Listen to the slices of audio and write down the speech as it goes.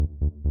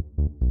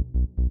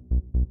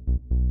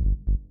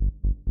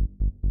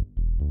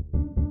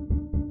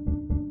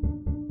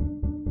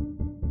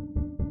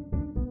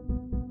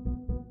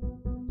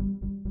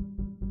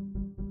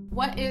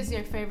What is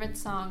your favorite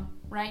song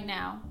right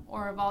now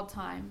or of all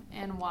time,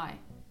 and why?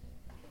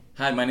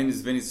 Hi, my name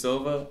is Vinnie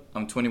Silva.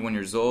 I'm 21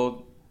 years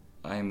old.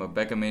 I am a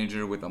Becca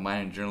major with a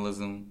minor in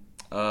journalism.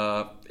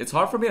 It's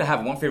hard for me to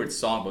have one favorite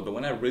song, but the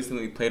one I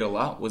recently played a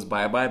lot was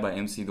Bye Bye by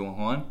MC Don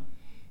Juan.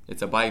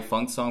 It's a Bahia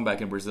funk song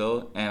back in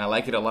Brazil, and I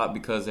like it a lot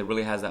because it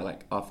really has that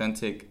like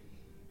authentic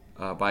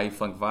Bahia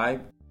funk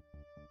vibe.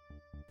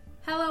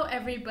 Hello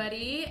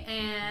everybody,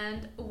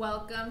 and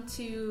welcome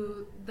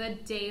to the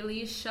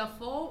Daily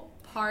Shuffle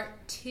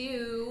Part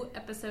 2,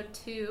 Episode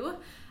 2.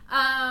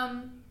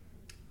 I'm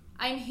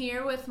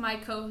here with my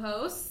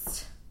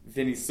co-host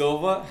Vinnie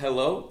Silva,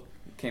 hello.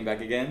 Came back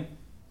again.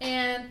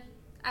 And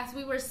as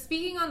we were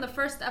speaking on the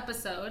first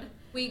episode,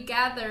 we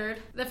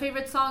gathered the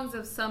favorite songs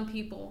of some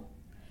people.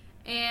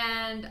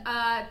 And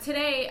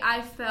today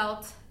I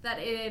felt that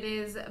it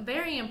is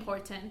very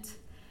important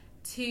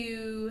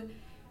to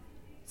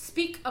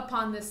speak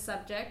upon this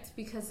subject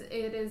because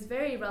it is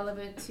very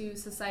relevant to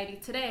society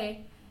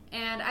today.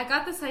 And I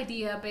got this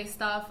idea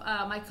based off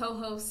my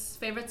co-host's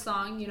favorite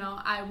song. You know,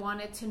 I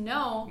wanted to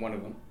know... One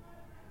of them.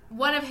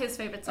 One of his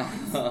favorite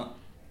songs.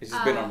 It's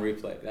just been on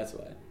replay, that's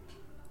why.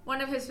 One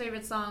of his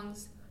favorite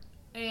songs.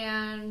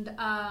 And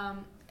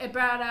it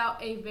brought out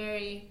a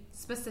very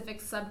specific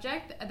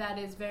subject that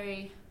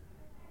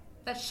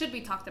should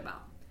be talked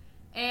about.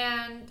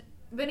 And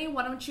Vinny,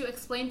 why don't you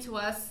explain to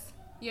us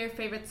your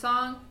favorite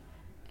song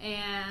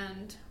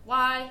and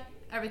why,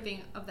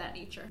 everything of that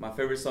nature. My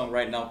favorite song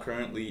right now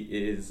currently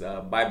is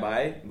Bye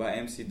Bye by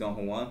MC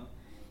Don Juan.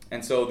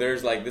 And so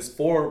there's like this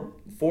four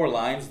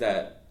lines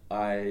that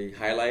I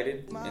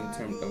highlighted in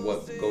terms of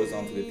what goes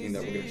on to the theme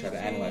that we're going to try to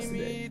analyze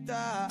today.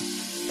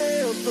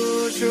 Eu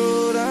tô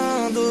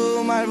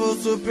chorando, mas vou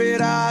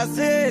superar.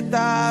 Cê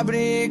tá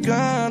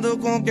brincando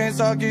com quem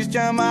só quis te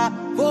amar.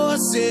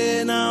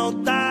 Você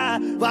não tá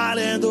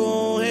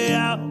valendo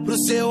real. Pro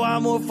seu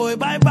amor foi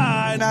bye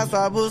bye. Na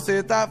sua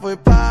buceta foi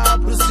pá.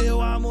 Pro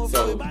seu amor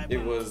foi bye bye.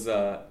 It was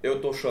Eu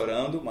tô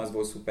chorando, mas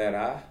vou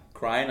superar.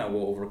 Crying, I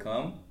will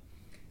overcome.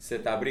 Você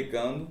tá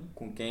brincando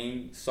com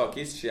quem só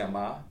quis te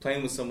amar.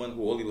 Playing with someone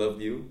who only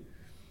loved you.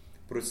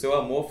 Pro seu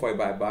amor foi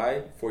bye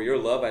bye. For your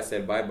love I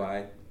said bye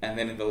bye. And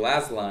then in the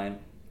last line,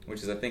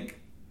 which is I think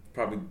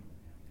probably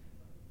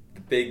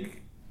the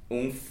big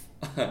oomph,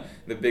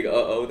 the big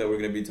uh-oh that we're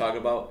going to be talking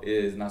about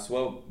is Na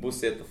sua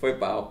buceta foi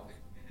pau.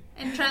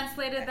 And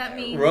translated that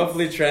means?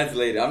 Roughly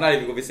translated. I'm not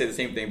even going to say the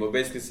same thing, but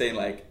basically saying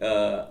like,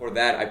 for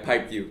that I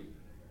piped you.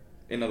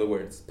 In other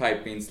words,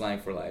 pipe being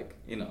slang for like,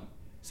 you know,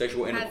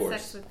 sexual intercourse.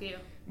 Had sex with you.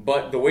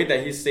 But the way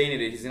that he's saying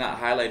it, he's not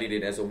highlighting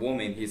it as a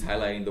woman. He's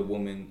highlighting the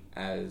woman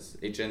as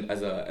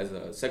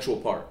a sexual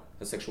part,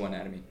 a sexual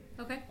anatomy.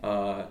 Okay.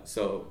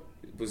 So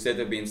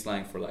buceta being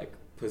slang for like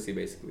pussy,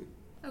 basically.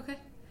 Okay.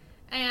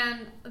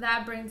 And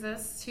that brings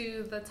us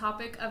to the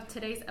topic of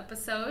today's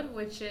episode,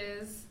 which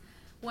is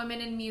women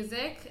in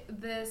music.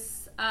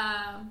 This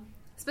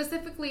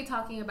specifically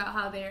talking about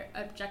how they're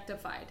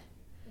objectified.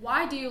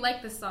 Why do you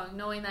like this song,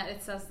 knowing that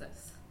it says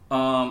this?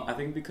 I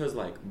think because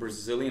like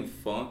Brazilian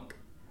funk,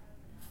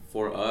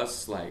 for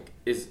us, like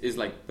is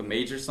like the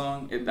major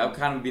song. That would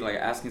kind of be like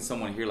asking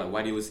someone here, like,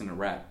 why do you listen to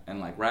rap? And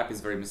like rap is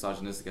very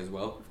misogynistic as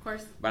well. Of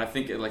course. But I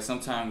think like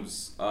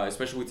sometimes,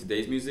 especially with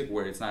today's music,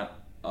 where it's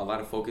not a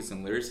lot of focus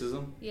in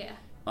lyricism. Yeah.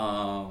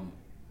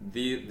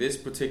 This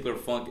particular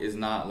funk is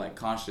not like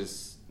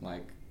conscious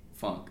like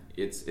funk.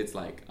 It's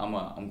like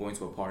I'm going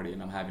to a party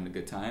and I'm having a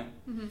good time.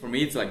 Mm-hmm. For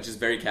me, it's like just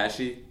very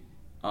catchy.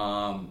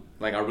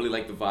 Like I really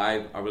like the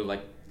vibe. I really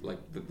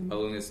like the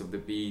mellowness of the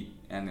beat,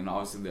 and then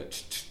obviously the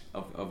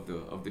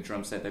of the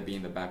drum set that be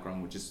in the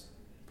background, which is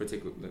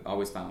particularly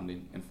always found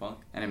in funk,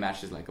 and it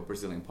matches like a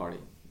Brazilian party.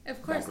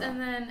 Of course,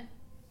 background. And then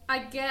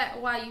I get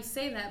why you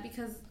say that,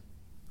 because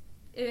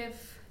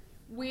if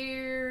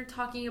we're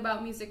talking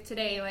about music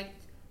today, like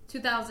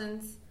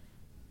 2000s,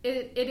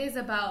 it is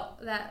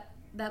about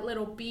that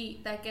little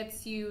beat that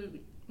gets you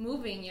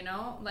moving, you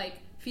know, like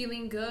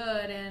feeling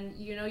good, and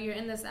you know you're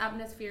in this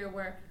atmosphere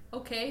where,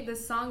 okay,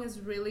 this song is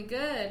really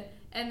good,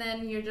 and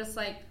then you're just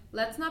like,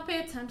 let's not pay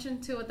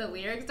attention to what the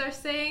lyrics are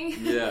saying.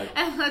 Yeah.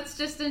 And let's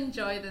just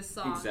enjoy this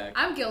song. Exactly.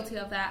 I'm guilty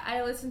of that.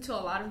 I listen to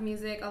a lot of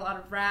music, a lot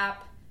of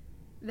rap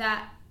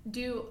that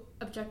do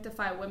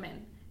objectify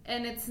women,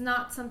 and it's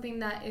not something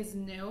that is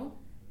new.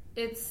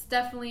 It's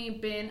definitely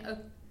been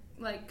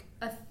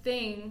a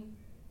thing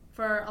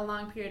for a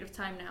long period of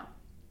time now.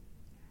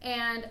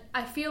 And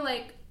I feel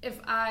like, if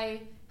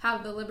I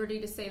have the liberty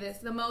to say this,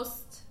 the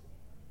most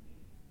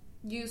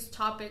used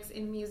topics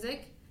in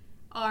music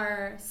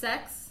are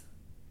sex,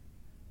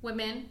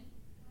 women,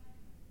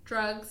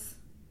 drugs.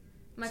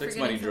 Am I sex, forgetting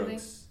money, something?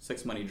 drugs.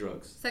 Sex, money,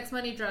 drugs. Sex,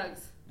 money,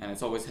 drugs. And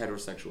it's always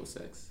heterosexual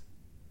sex.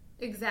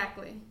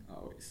 Exactly.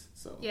 Always.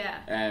 So. Yeah.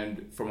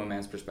 And from a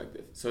man's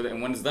perspective. So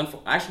then when it's done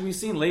for... Actually, we've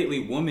seen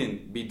lately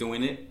women be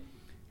doing it.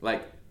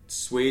 Like,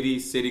 Sweetie,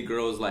 City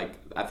Girls, like,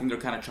 I think they're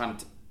kind of trying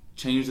to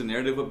change the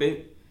narrative a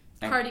bit.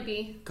 And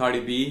Cardi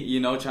B,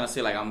 you know, trying to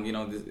say, like,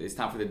 it's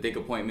time for the dick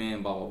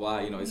appointment, blah, blah, blah.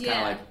 You know, it's kind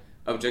of like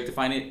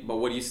objectifying it. But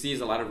what you see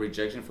is a lot of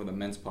rejection from the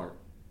men's part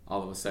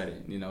all of a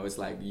sudden. You know, it's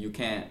like, you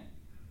can't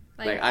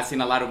Like I've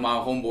seen a lot of my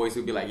homeboys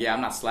who be like, yeah,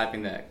 I'm not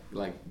slapping that.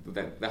 Like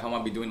that how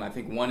I be doing. I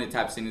think one, it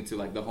taps into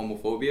like the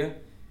homophobia,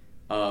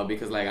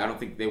 because like I don't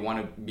think they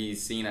want to be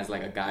seen as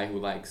like a guy who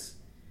likes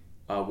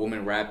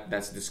woman rap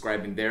that's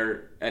describing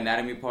their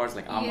anatomy parts.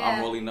 Like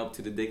I'm rolling up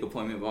to the dick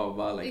appointment, blah blah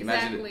blah. Like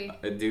imagine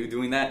a dude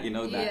doing that,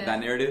 that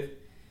narrative.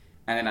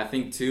 And then I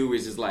think too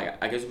is just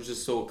like, I guess we're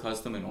just so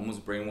accustomed and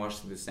almost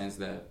brainwashed to the sense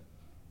that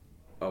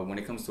when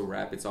it comes to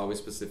rap, it's always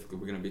specifically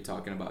we're gonna be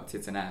talking about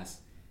tits and ass,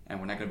 and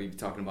we're not gonna be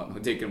talking about no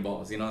dick and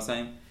balls. You know what I'm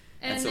saying?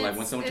 And so like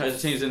when someone tries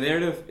to change the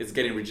narrative, it's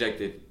getting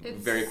rejected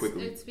very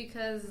quickly. It's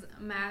because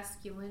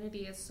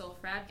masculinity is so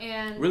fragile.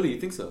 And really, you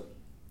think so?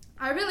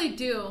 I really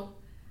do.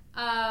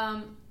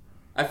 I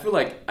feel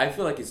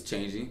like it's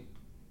changing.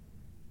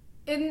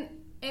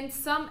 In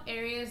some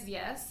areas,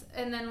 yes,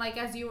 and then like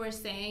as you were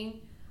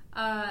saying.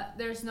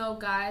 There's no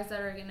guys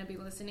that are gonna be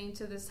listening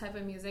to this type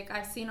of music.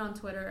 I've seen on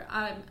Twitter.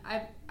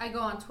 I go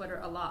on Twitter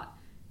a lot,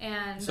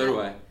 and so do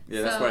I.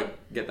 Yeah, that's where I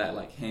get that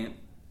like hint.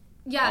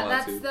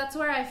 Yeah, that's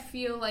where I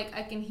feel like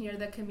I can hear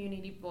the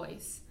community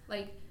voice.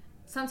 Like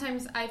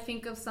sometimes I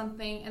think of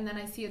something and then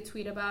I see a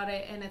tweet about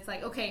it, and it's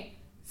like, okay,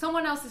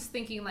 someone else is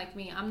thinking like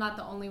me. I'm not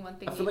the only one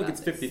thinking. I feel like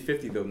it's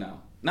 50-50 though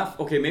now.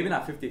 Maybe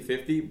not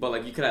 50-50, but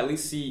like you could at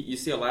least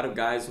see a lot of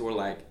guys who are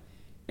like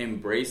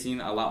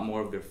embracing a lot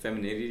more of their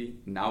femininity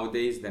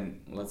nowadays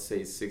than let's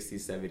say 60s,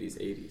 70s,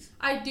 80s.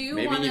 I do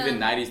maybe even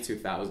 90s,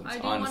 2000s. I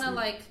do want to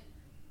like.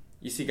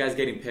 You see guys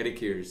getting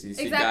pedicures. You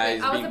see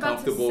guys being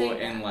comfortable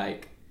and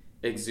like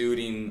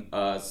exuding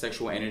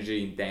sexual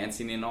energy and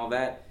dancing and all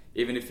that.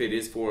 Even if it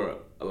is for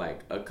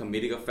like a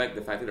comedic effect,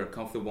 the fact that they're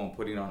comfortable and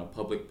putting it on a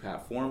public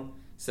platform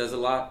says a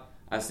lot.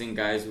 I've seen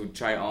guys who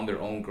try on their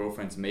own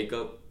girlfriend's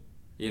makeup,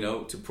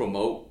 to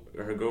promote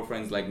her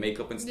girlfriend's like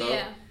makeup and stuff.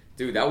 Yeah.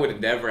 Dude, that would have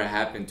never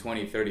happened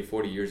 20, 30,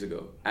 40 years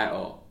ago at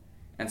all.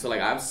 And so, like,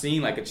 I've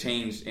seen, like, a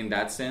change in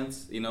that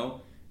sense, Is it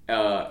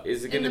going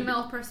to in the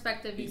male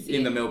perspective, you see?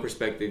 In the male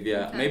perspective,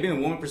 yeah. Okay. Maybe in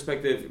the woman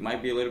perspective, it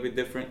might be a little bit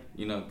different.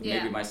 Maybe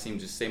it might seem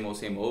just same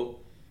old.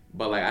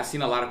 But, like, I've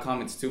seen a lot of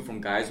comments, too, from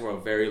guys who are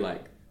very,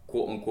 like,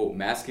 quote-unquote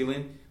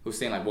masculine, who's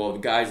saying, like, well, the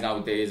guys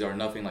nowadays are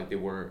nothing like they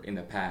were in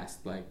the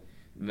past. Like,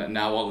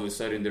 now all of a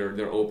sudden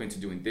they're open to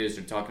doing this.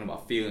 They're talking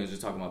about feelings. They're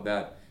talking about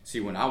that. See,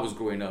 when I was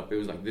growing up, it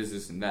was like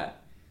this, and that.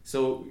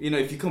 So,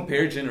 if you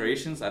compare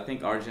generations, I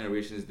think our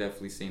generation is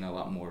definitely seeing a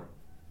lot more.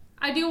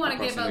 I do want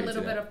to give a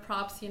little bit of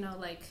props,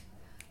 like,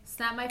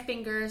 snap my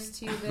fingers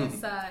to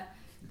this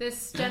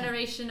this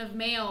generation of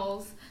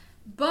males.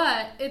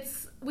 But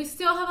we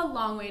still have a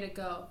long way to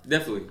go.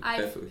 Definitely.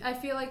 I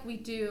feel like we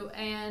do.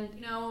 And,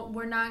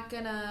 we're not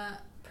going to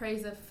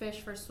praise a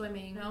fish for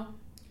swimming,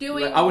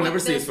 I would never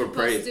say it's for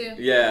praise.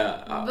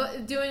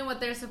 But doing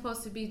what they're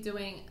supposed to be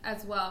doing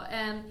as well.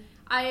 And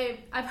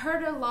I've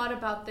heard a lot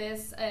about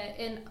this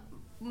in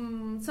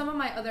some of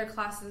my other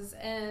classes,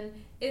 and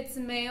it's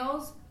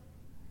males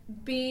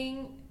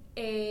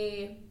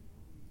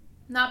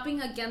not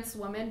being against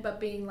women, but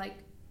being like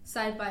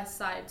side by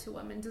side to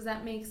women. Does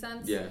that make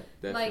sense? Yeah,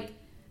 definitely. Like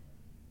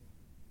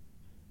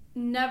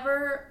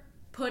never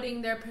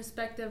putting their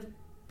perspective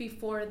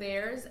before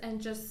theirs and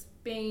just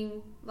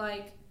being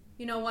like,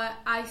 you know what,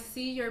 I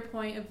see your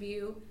point of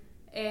view,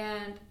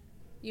 and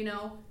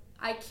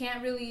I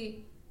can't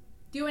really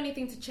do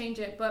anything to change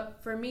it, but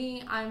for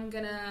me, I'm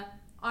gonna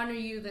honor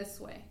you this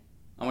way.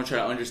 I'm gonna try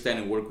to understand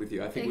and work with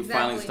you. I think we're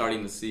finally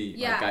starting to see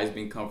guys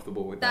being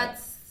comfortable with that.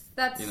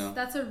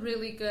 That's a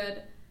really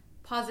good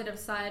positive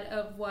side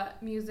of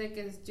what music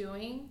is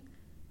doing.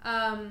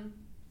 And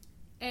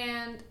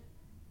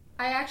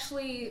I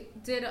actually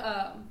did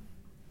a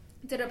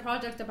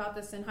project about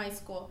this in high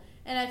school,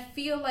 and I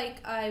feel like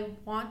I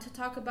want to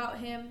talk about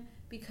him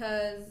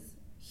because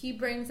he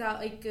brings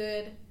out a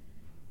good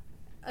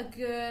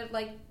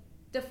like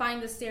define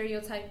the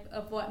stereotype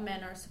of what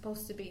men are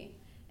supposed to be.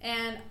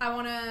 And I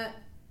want to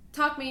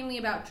talk mainly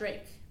about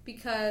Drake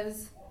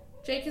because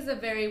Drake is a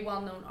very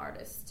well-known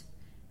artist.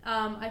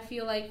 I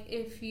feel like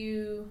if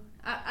you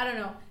I don't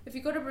know, if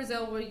you go to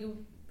Brazil where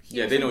you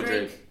hear they know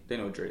Drake. They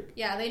know Drake.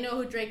 Yeah, they know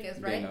who Drake is,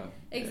 right? They know.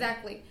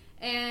 Exactly.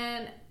 Yeah.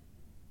 And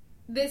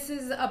this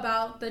is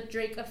about the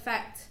Drake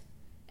effect.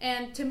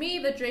 And to me,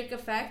 the Drake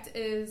effect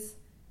is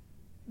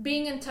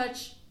being in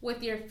touch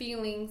with your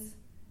feelings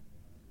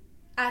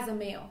as a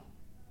male.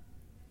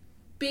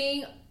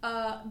 Being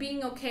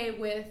okay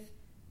with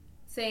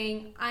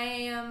saying, I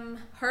am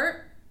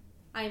hurt,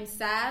 I am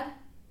sad,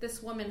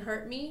 this woman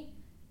hurt me,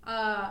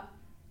 I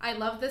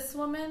love this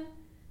woman,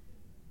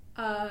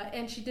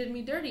 and she did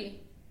me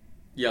dirty.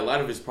 Yeah, a lot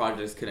of his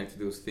projects connect to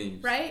those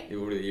themes, right?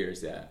 Over the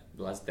years, the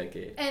last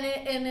decade.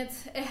 And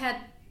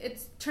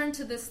it's turned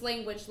to this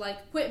language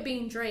like quit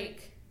being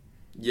Drake.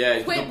 Yeah,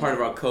 it's become part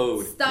of our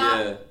code.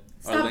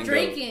 Stop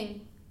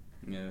draking.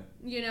 Yeah.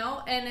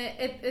 And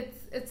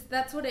it's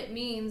that's what it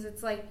means.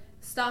 It's like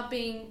stop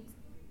being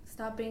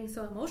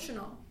so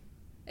emotional.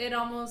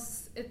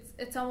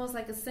 It's almost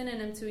like a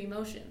synonym to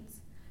emotions.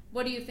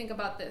 What do you think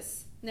about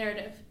this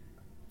narrative?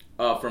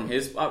 From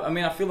his, I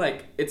mean, I feel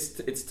like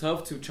it's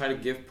tough to try to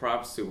give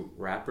props to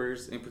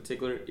rappers in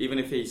particular, even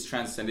if he's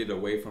transcended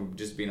away from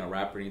just being a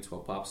rapper into a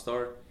pop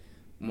star.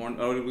 More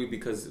notably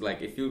because,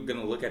 like, if you're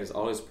gonna look at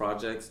all his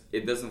projects,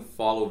 it doesn't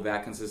follow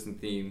that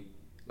consistent theme,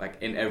 like,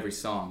 in every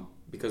song.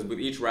 Because with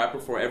each rapper,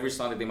 for every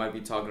song that they might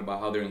be talking about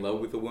how they're in love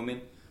with a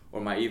woman,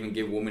 or might even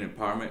give woman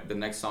empowerment, the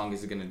next song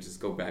is gonna just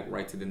go back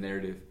right to the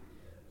narrative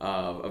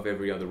of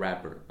every other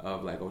rapper.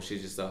 Of like, oh,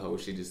 she's just a hoe,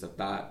 she's just a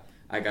thought.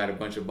 I got a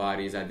bunch of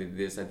bodies, I did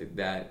this, I did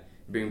that.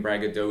 Being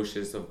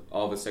braggadocious of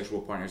all the sexual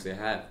partners they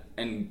have.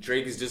 And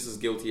Drake is just as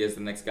guilty as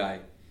the next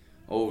guy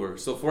over.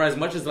 So for as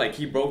much as, like,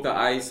 he broke the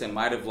ice and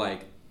might have,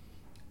 like,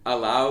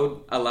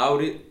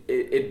 allowed it,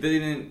 it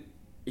didn't,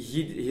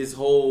 his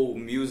whole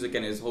music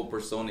and his whole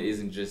persona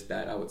isn't just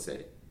that, I would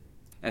say.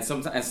 And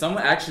some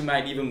actually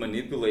might even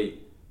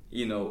manipulate,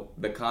 you know,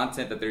 the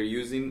content that they're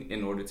using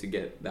in order to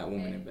get that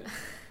woman in bed.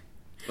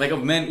 Like,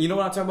 of men, you know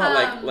what I'm talking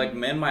about? Like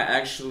men might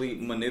actually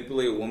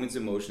manipulate a woman's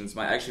emotions,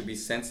 might actually be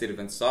sensitive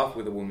and soft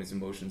with a woman's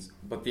emotions,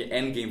 but the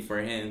end game for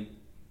him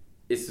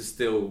is to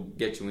still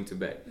get you into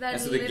bed. That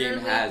and so the game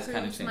has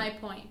kind of changed. My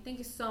point. Thank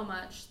you so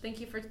much. Thank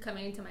you for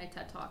coming into my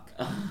TED Talk.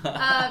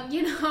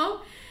 You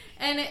know,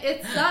 and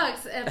it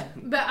sucks.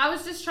 But I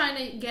was just trying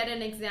to get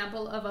an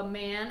example of a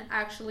man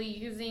actually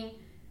using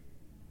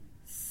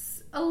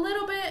a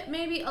little bit,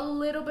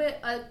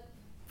 a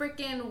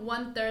freaking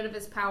 1/3 of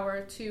his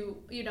power to,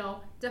 you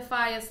know,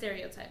 defy a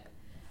stereotype.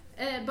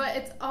 But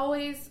it's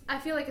always, I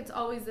feel like it's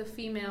always the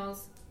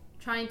females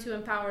trying to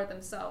empower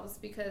themselves,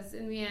 because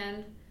in the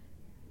end,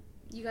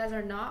 you guys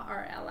are not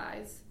our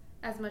allies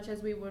as much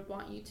as we would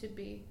want you to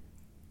be.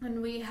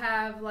 And we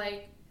have,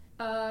 like,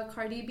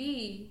 Cardi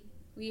B,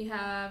 we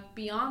have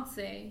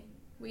Beyonce,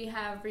 we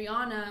have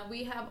Rihanna,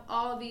 we have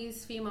all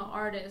these female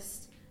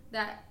artists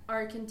that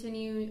are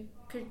continuing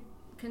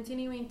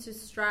to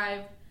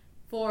strive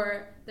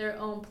for their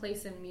own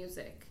place in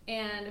music.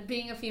 And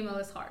being a female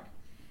is hard.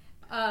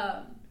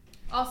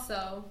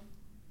 Also,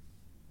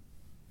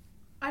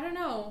 I don't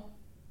know.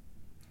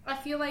 I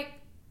feel like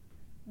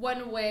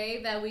one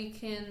way that we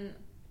can...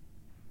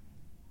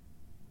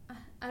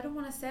 I don't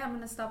want to say I'm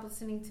going to stop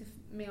listening to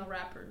male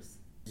rappers.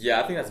 Yeah,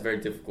 I think that's very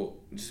difficult.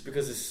 Just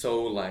because it's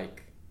so,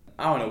 like...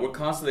 I don't know. We're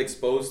constantly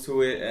exposed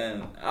to it,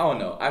 and I don't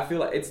know. I feel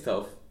like it's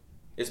tough.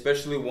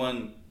 Especially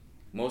when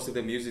most of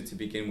the music to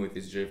begin with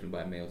is driven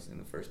by males in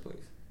the first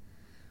place.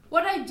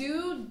 What I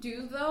do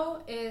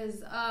though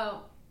is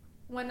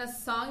when a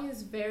song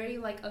is very,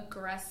 like,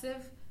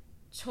 aggressive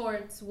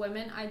towards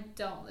women, I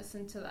don't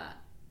listen to that.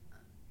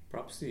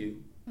 Props to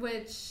you.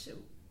 Which,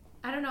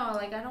 I don't know,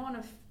 like, I don't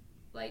want to,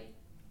 like...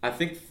 I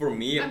think for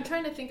me... I'm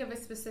trying to think of a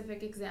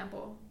specific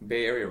example.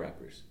 Bay Area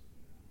rappers.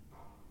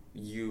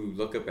 You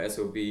look up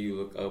SOB, you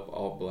look up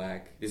All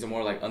Black. These are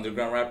more like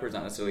underground rappers,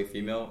 not necessarily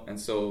female. And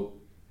so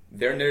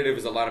their narrative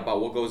is a lot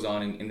about what goes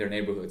on in their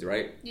neighborhoods,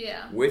 right?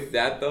 Yeah. With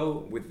that,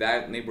 though, with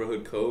that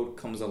neighborhood code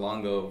comes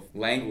along of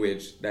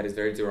language that is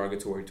very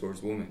derogatory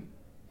towards women.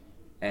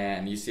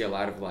 And you see a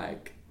lot of,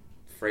 like,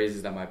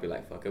 phrases that might be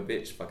like, fuck a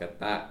bitch, fuck a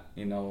thot,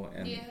 you know,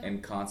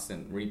 and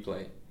constant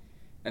replay.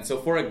 And so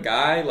for a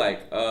guy,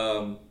 like,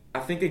 I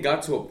think it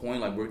got to a point,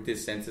 like, we're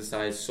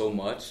desensitized so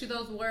much. To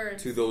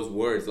those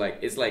words. Like,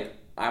 it's like,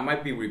 I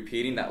might be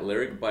repeating that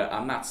lyric, but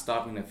I'm not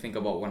stopping to think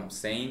about what I'm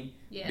saying.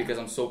 Yeah. Because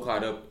I'm so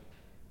caught up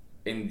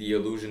in the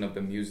illusion of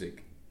the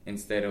music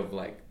instead of,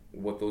 like,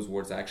 what those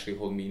words actually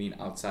hold meaning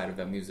outside of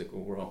that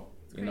musical world.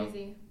 You know?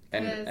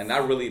 And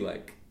that really,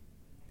 like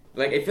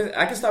if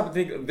I can stop and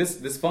think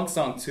this funk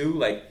song too,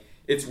 like,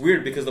 it's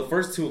weird because the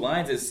first two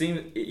lines, it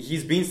seems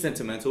he's being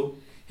sentimental.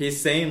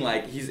 He's saying,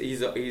 like,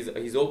 he's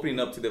opening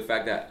up to the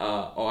fact that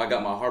I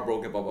got my heart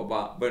broken, blah blah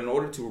blah. But in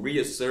order to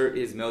reassert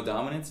his male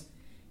dominance,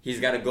 he's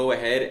got to go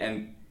ahead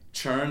and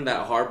turn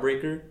that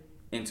heartbreaker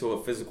into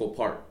a physical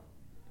part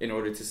in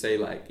order to say,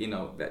 like, you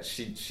know, that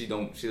she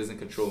doesn't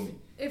control me.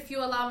 If you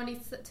allow me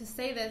to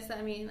say this,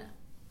 I mean,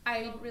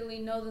 I don't really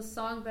know the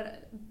song,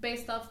 but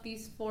based off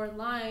these 4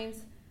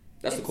 lines,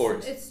 that's the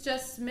chorus. It's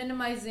just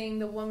minimizing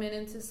the woman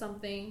into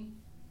something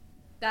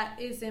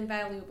that is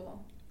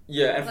invaluable.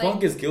 Yeah, and, like,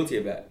 funk is guilty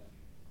of that.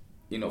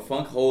 You know,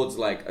 funk holds,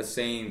 like, the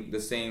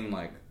same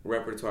like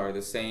repertoire,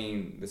 the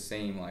same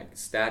like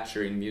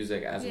stature in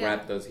music as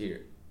rap does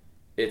here.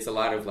 It's a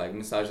lot of, like,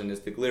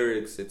 misogynistic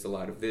lyrics. It's a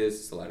lot of this.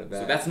 It's a lot of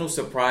that. So that's no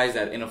surprise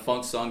that in a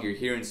funk song you're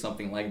hearing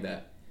something like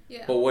that.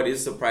 Yeah. But what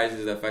is surprising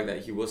is the fact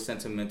that he was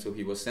sentimental.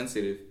 He was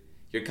sensitive.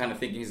 You're kind of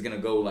thinking he's gonna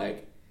go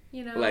like,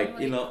 you know,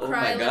 oh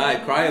my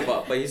God, cry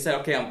about. But he said,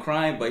 okay, I'm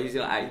crying. But he's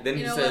then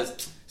he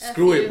says,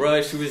 screw it,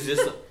 bro. She was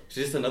just.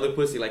 She's just another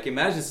pussy. Like,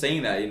 imagine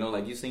saying that, you know,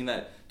 like, you saying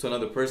that to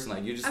another person.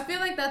 Like, you just... I feel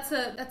like that's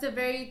a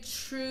very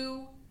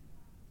true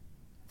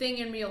thing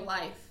in real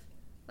life.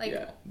 Like,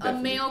 a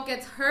male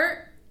gets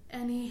hurt,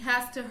 and he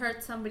has to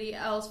hurt somebody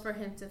else for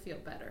him to feel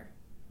better.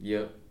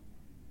 Yep.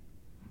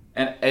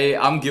 And, hey,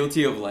 I'm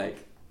guilty of,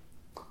 like...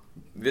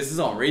 This is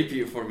on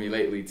repeat for me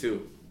lately,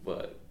 too.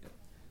 But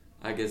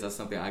I guess that's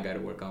something I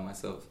gotta work on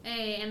myself.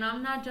 Hey, and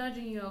I'm not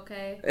judging you,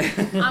 okay?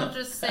 I'm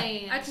just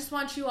saying. I just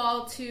want you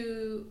all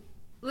to...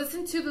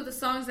 listen to the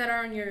songs that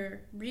are on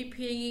your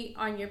repeat,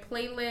 on your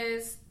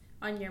playlist,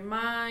 on your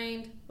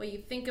mind, what you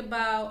think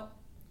about,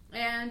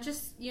 and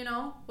just,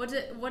 what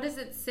does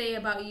it say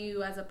about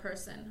you as a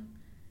person?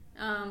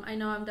 I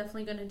know I'm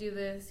definitely going to do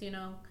this,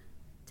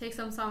 take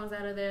some songs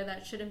out of there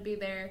that shouldn't be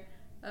there.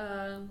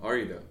 Are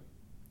you though?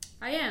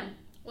 I am.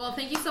 Well,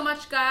 thank you so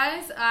much,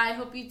 guys. I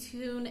hope you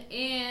tune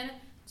in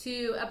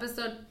to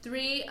episode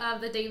 3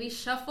 of the Daily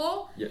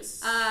Shuffle.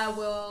 Yes.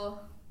 We'll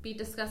be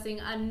discussing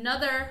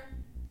another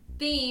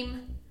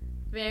theme,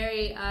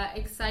 very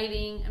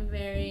exciting and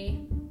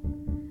very,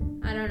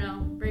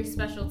 very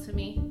special to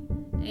me.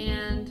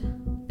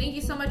 And thank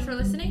you so much for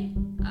listening.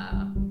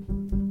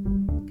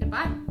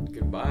 Goodbye.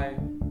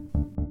 Goodbye.